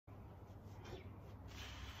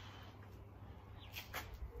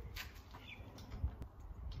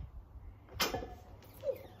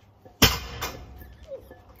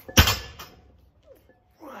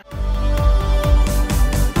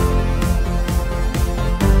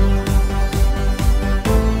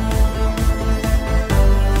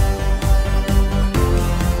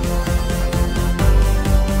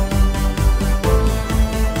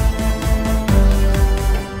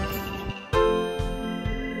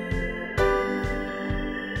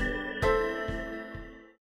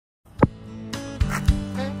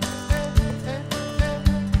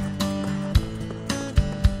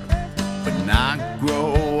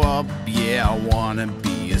up, yeah, I wanna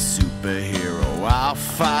be a superhero. I'll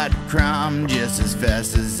fight crime just as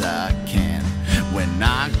fast as I can. When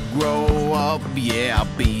I grow up, yeah,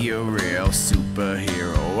 I'll be a real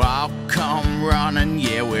superhero. I'll come running,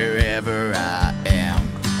 yeah, wherever I am.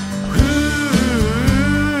 Ooh,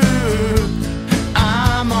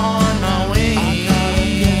 I'm on my way.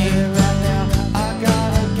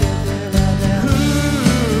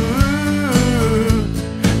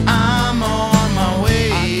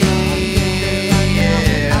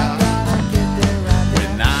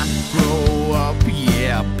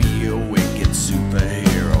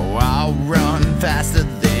 Faster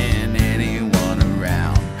than anyone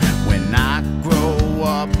around. When I grow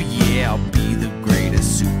up, yeah, I'll be the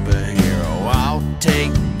greatest superhero. I'll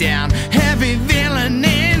take down every villain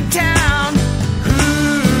in town.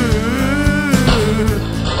 Ooh,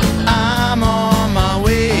 I'm on my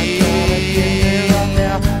way.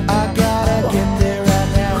 I gotta get there right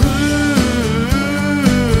now. Ooh,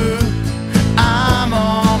 I'm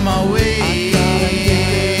on my way.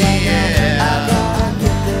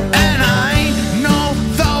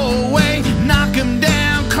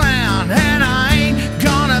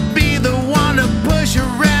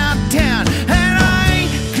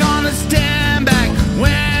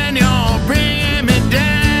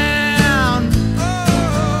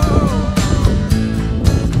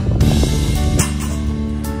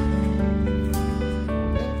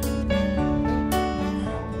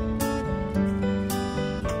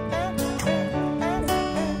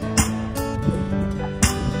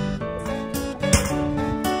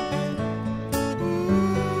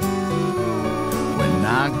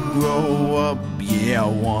 I grow up, yeah, I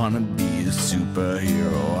wanna be a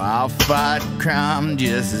superhero. I'll fight crime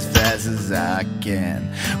just as fast as I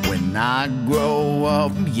can. When I grow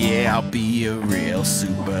up, yeah, I'll be a real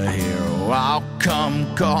superhero. I'll come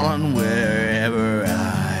calling wherever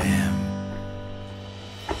I am.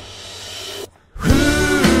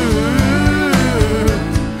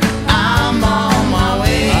 I'm on my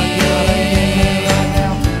way.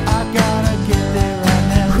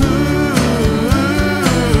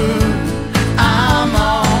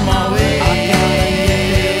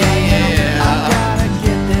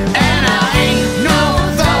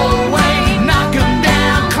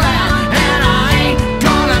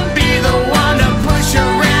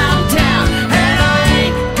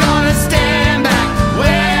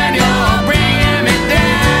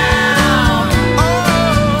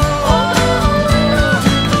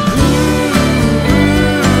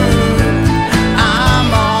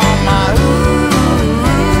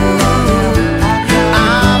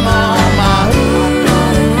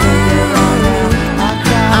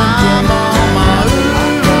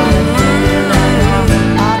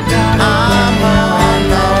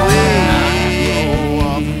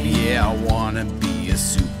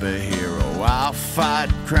 I'll fight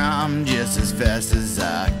crime just as fast as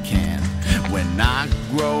I can. When I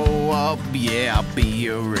grow up, yeah, I'll be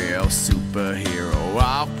a real superhero.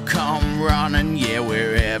 I'll come running, yeah,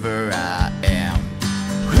 wherever I am.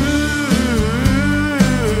 Ooh,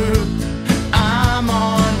 I'm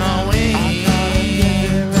on my way.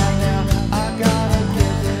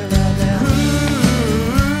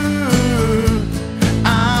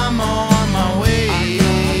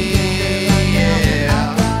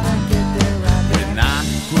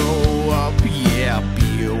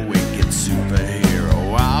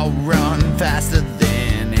 Faster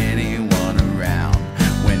than anyone around.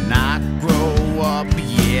 When I grow up,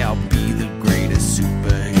 yeah, I'll be the greatest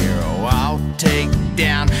superhero. I'll take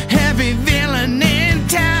down every villain in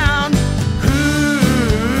town. Ooh,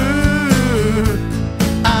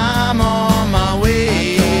 I'm on my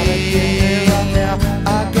way.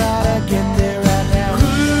 I gotta get there right now.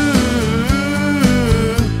 Ooh,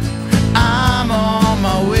 I'm on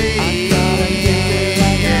my way.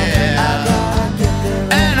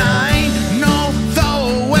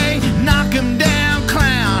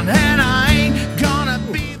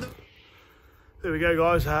 There we go,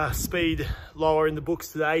 guys. Speed lower in the books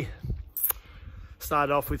today.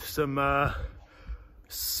 Started off with some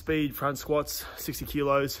speed front squats, 60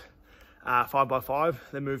 kilos, 5x5.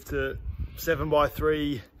 Then moved to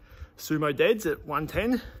 7x3 sumo deads at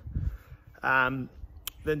 110.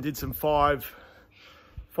 Then did some five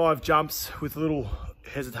jumps with a little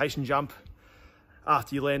hesitation jump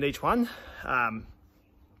after you land each one.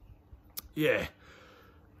 Yeah.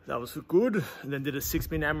 That was good. And then did a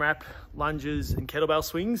 6-min AMRAP, lunges and kettlebell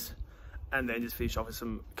swings. And then just finished off with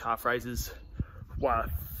some calf raises. Well,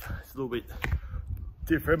 it's a little bit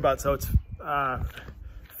different, but so it's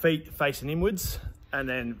feet facing inwards. And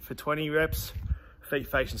then for 20 reps, feet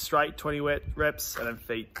facing straight, 20 reps, and then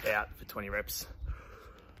feet out for 20 reps.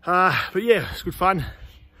 But yeah, it's good fun.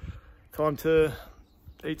 Time to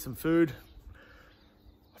eat some food.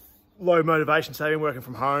 Low motivation today, been working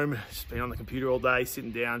from home, just been on the computer all day,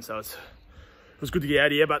 sitting down, so it was good to get out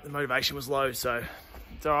of here, but the motivation was low, so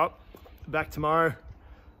it's all right. Back tomorrow,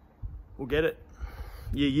 we'll get it.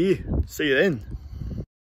 Yeah. See you then.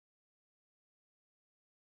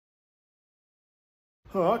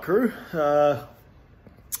 All right, crew.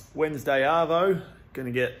 Wednesday arvo,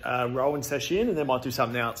 gonna get a rowing session in, and then might do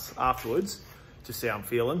something else afterwards, just see how I'm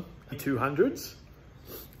feeling. 200s,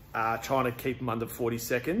 trying to keep them under 40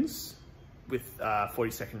 seconds with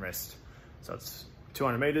 40-second rest. So it's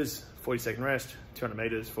 200 meters, 40-second rest, 200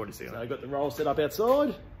 meters, 40 seconds. I got the roll set up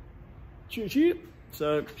outside. Cheer.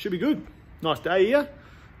 So should be good. Nice day here. A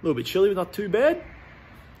little bit chilly, but not too bad.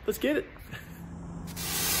 Let's get it.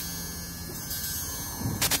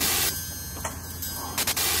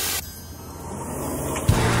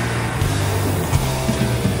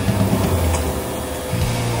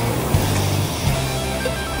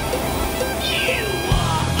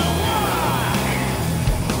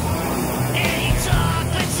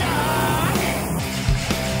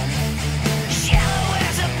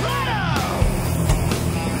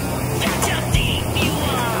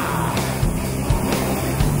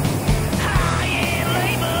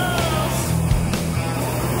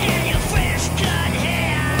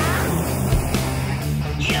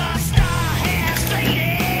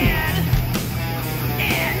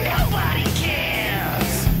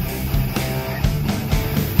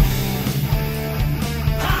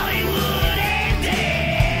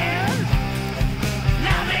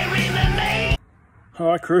 All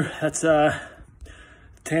right, crew, that's 10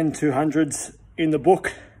 200s in the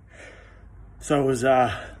book. So it was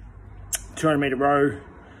 200 meter row,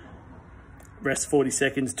 rest 40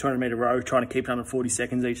 seconds, 200 meter row, trying to keep it under 40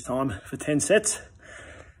 seconds each time for 10 sets.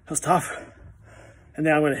 That was tough. And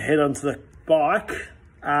now I'm gonna head onto the bike.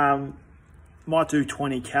 Might do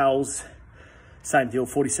 20 cals, same deal,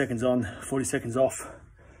 40 seconds on, 40 seconds off.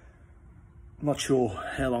 I'm not sure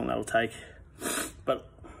how long that'll take, but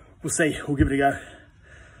we'll see, we'll give it a go.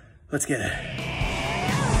 Let's get it.